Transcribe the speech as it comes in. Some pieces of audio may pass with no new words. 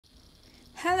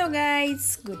Hello guys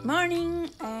good morning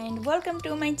and welcome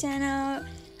to my channel.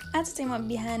 आज चाहिँ म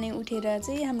बिहानै उठेर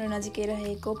चाहिँ हाम्रो नजिकै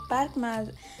रहेको पार्कमा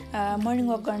मर्निङ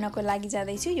वक गर्नको लागि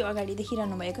जाँदैछु। यो अगाडि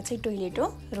देखिरहनु भएको चाहिँ टोइलेट हो,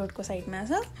 रोडको साइडमा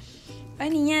छ।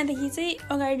 अनि यहाँदेखि चाहिँ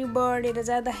अगाडि बढेर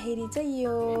जाँदाखेरि चाहिँ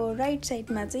यो राइट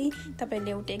साइडमा चाहिँ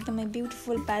तपाईँले एउटा एकदमै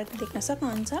ब्युटिफुल पार्क देख्न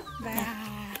सक्नुहुन्छ।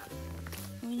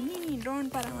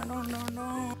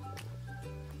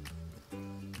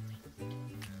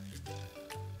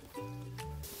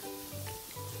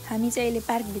 हामी चाहिँ अहिले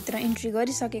पार्कभित्र इन्ट्री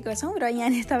गरिसकेका छौँ र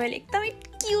यहाँनिर तपाईँले एकदमै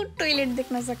क्युट टोइलेट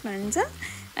देख्न सक्नुहुन्छ।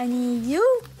 अनि यो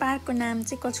पार्कको नाम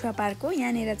चाहिँ कछुवा पार्क हो।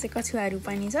 यहाँनिर चाहिँ कछुवाहरू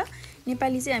पनि छ।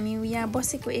 नेपाली चाहिँ हामी यहाँ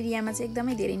बसेको एरियामा चाहिँ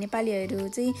एकदमै धेरै नेपालीहरू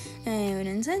चाहिँ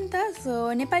हुनुहुन्छ नि त।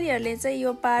 सो नेपालीहरूले चाहिँ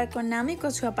यो पार्कको नामै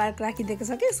कछुवा पार्क राखिदिएको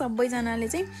छ कि सबैजनाले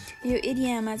चाहिँ यो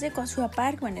एरियामा चाहिँ कछुवा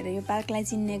पार्क भनेर यो पार्कलाई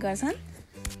चिन्ने गर्छन्।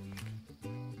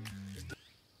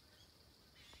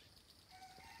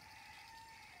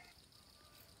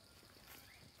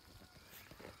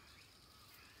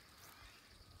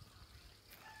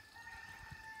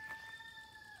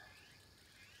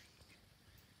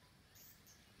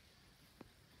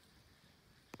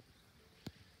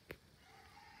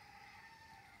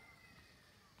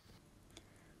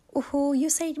 ओहो, यो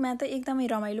साइडमा त एकदमै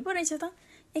रमाइलो पो रहेछ त।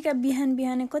 एका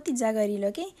बिहानै कति जागरिलो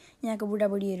के यहाँको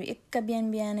बुढाबुढीहरू एका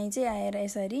बिहानै चाहिँ आएर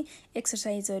यसरी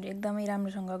एक्सर्साइजहरू एकदमै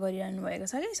राम्रोसँग गरिरहनु भएको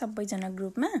छ कि सबैजना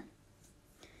ग्रुपमा।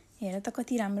 हेर त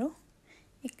कति राम्रो,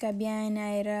 एका बिहान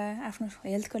आएर आफ्नो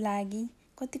हेल्थको लागि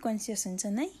कति कन्सियस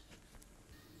हुन्छन् है।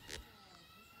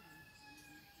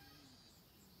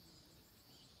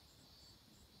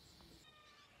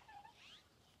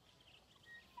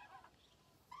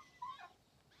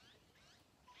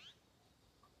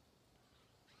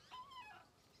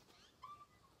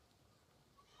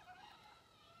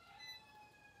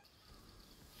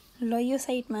 ल यो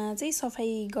साइडमा चाहिँ सफाइ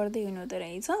गर्दै हुनुहुँदो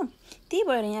रहेछ। त्यही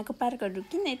भएर यहाँको पार्कहरू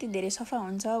किन यति धेरै सफा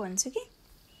हुन्छ भन्छु कि।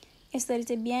 यसरी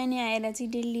चाहिँ बिहानै आएर चाहिँ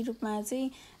डेली रूपमा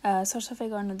चाहिँ सरसफाइ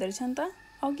गर्नुहुँदो रहेछ नि त।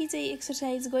 अघि चाहिँ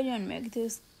एक्सर्साइज गरिरहनु भएको थियो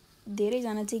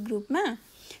धेरैजना चाहिँ ग्रुपमा।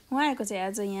 उहाँहरूको चाहिँ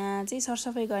आज यहाँ चाहिँ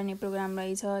सरसफाइ गर्ने प्रोग्राम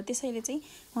रहेछ, त्यसैले चाहिँ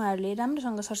उहाँहरूले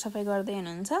राम्रोसँग सरसफाइ गर्दै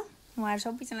हुनुहुन्छ। उहाँहरू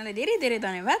सबैजनालाई धेरै धेरै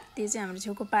धन्यवाद। त्यो चाहिँ हाम्रो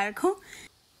छेउको पार्क हो।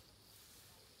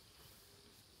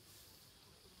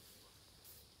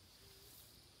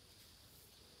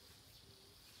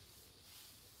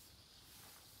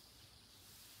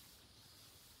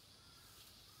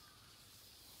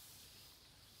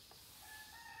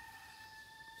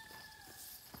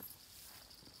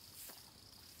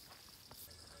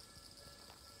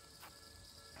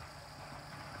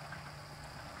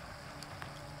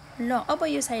 ल अब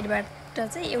यो साइडबाट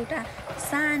चाहिँ एउटा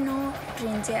सानो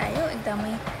ट्रेन चाहिँ आयो।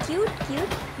 एकदमै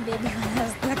क्युट बेबी भन्दा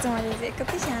जस्तो लाग्छ मलाई चाहिँ।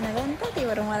 कति सानो र नि त, त्यही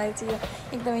भएर मलाई चाहिँ यो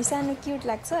एकदमै सानो क्युट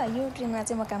लाग्छ। यो ट्रेनमा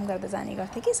चाहिँ म काम गर्दा जाने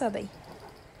गर्थेँ कि सधैँ।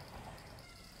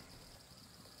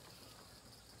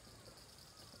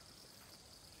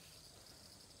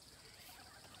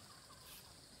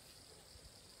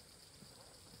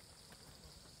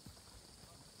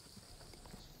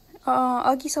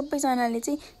 अघि सबैजनाले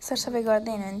चाहिँ सरसफाइ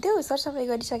गर्दै हुनुहुन्थ्यो। सरसफाइ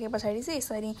गरिसके पछाडि चाहिँ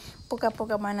यसरी पोका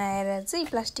बनाएर चाहिँ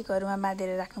प्लास्टिकहरूमा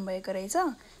बाँधेर राख्नुभएको रहेछ।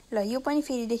 ल यो पनि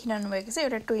फेरि देखिरहनु भएको छ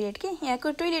एउटा टोइलेट के।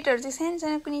 यहाँको टोइलेटहरू चाहिँ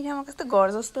सानो कुनै ठाउँमा कस्तो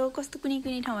घर जस्तो, कस्तो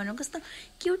कुनै ठाउँमा कस्तो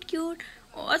क्युट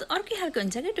अर्कै खालको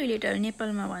हुन्छ क्या टोइलेटहरू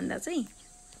नेपालमा भन्दा चाहिँ।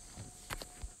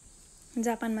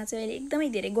 जापानमा चाहिँ अहिले एकदमै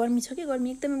धेरै गर्मी छ कि, गर्मी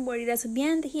एकदमै बढिरहेछ।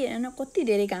 बिहानदेखि हेर न कति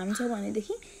धेरै घाम छ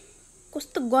भनेदेखि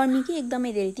कस्तो गर्मी कि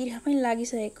एकदमै धेरै तिर्खा पनि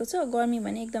लागिसकेको छ। गर्मी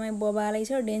भने एकदमै बबालै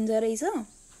छ, डेन्जरै छ।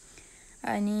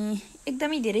 अनि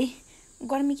एकदमै धेरै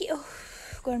गर्मी कि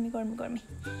गर्मी।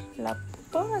 ल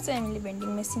पर चाहिँ हामीले भेन्डिङ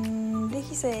मेसिन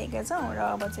देखिसकेका छौँ र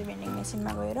अब चाहिँ भेन्डिङ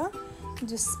मेसिनमा गएर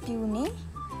जुस पिउने।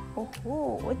 ओहो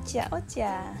ओच्या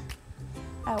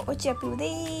अब ओच्या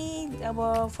पिउँदै अब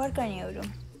फर्कनेहरू।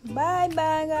 By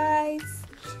guys.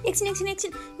 एकछिन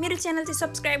मेरो च्यानल चाहिँ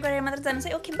सब्सक्राइब गरेर मात्र जानुहोस्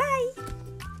है। Okay by.